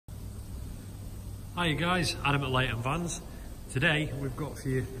Hi guys, Adam at Leighton Vans. Today we've got for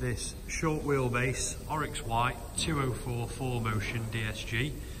you this short wheelbase Oryx Whte 204 4Motion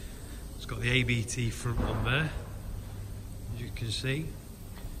DSG. It's got the ABT front on there, as you can see.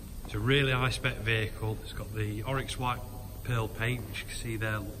 It's a really high spec vehicle. It's got the Oryx Whte Pearl paint, which you can see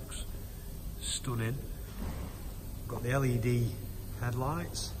there looks stunning. Got the LED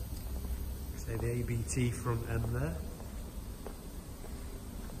headlights, say the ABT front end there.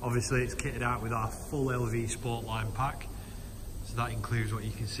 Obviously it's kitted out with our full LV Sportline pack, so that includes what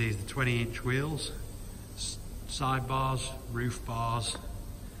you can see is the 20-inch wheels, side bars, roof bars,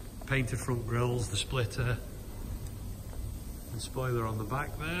 painted front grills, the splitter, and spoiler on the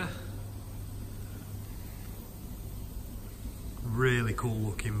back there. Really cool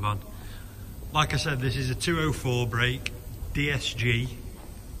looking van. Like I said, this is a 204 brake DSG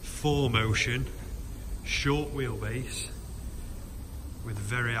 4Motion short wheelbase with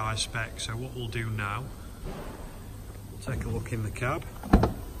very high spec. So what we'll do now, we'll take a look in the cab.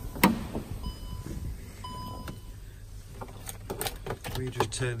 We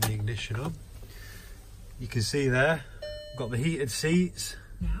just turn the ignition on. You can see there, we've got the heated seats.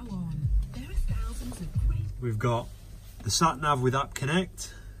 Now on. There are thousands of great. We've got the sat nav with App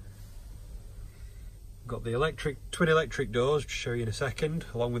Connect. We've got the twin electric doors, which I'll show you in a second,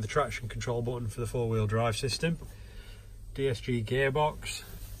 along with the traction control button for the four-wheel drive system. DSG gearbox,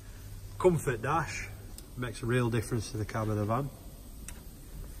 comfort dash, makes a real difference to the cab of the van.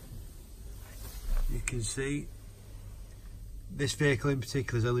 You can see this vehicle in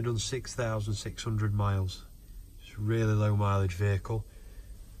particular has only done 6,600 miles. It's a really low mileage vehicle.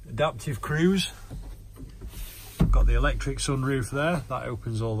 Adaptive cruise, got the electric sunroof there, that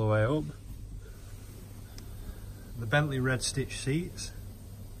opens all the way up. The Bentley red stitch seats.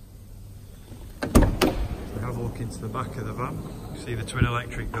 Have a look into the back of the van. You see the twin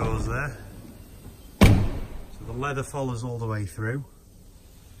electric doors there. So the leather follows all the way through.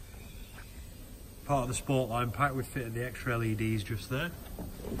 Part of the Sportline pack, we've fitted the extra LEDs just there.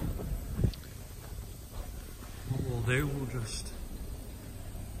 What we'll do, we'll just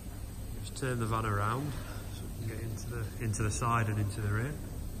turn the van around so we can get into the side and into the rear.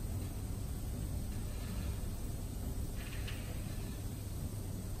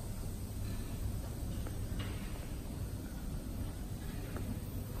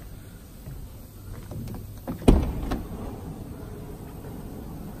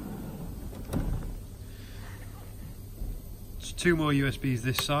 Two more USBs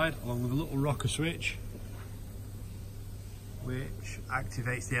this side, along with a little rocker switch, which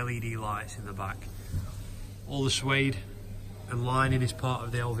activates the LED lights in the back. All the suede and lining is part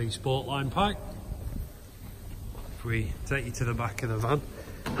of the LV Sportline pack. If we take you to the back of the van,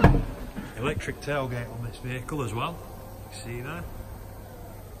 electric tailgate on this vehicle as well. You see there?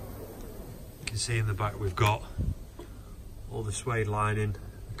 You can see in the back we've got all the suede lining,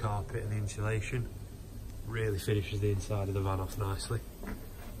 the carpet and the insulation. Really finishes the inside of the van off nicely.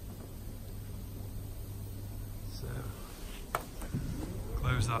 So,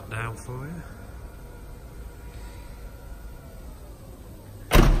 close that down for you.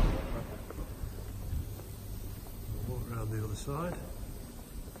 Walk around the other side.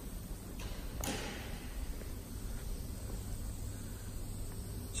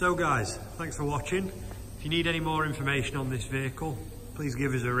 So guys, thanks for watching. If you need any more information on this vehicle, please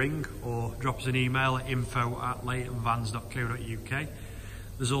give us a ring or drop us an email at info@leightonvans.co.uk.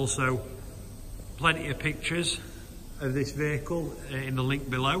 There's also plenty of pictures of this vehicle in the link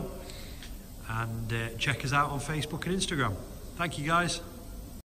below, and check us out on Facebook and Instagram. Thank you guys.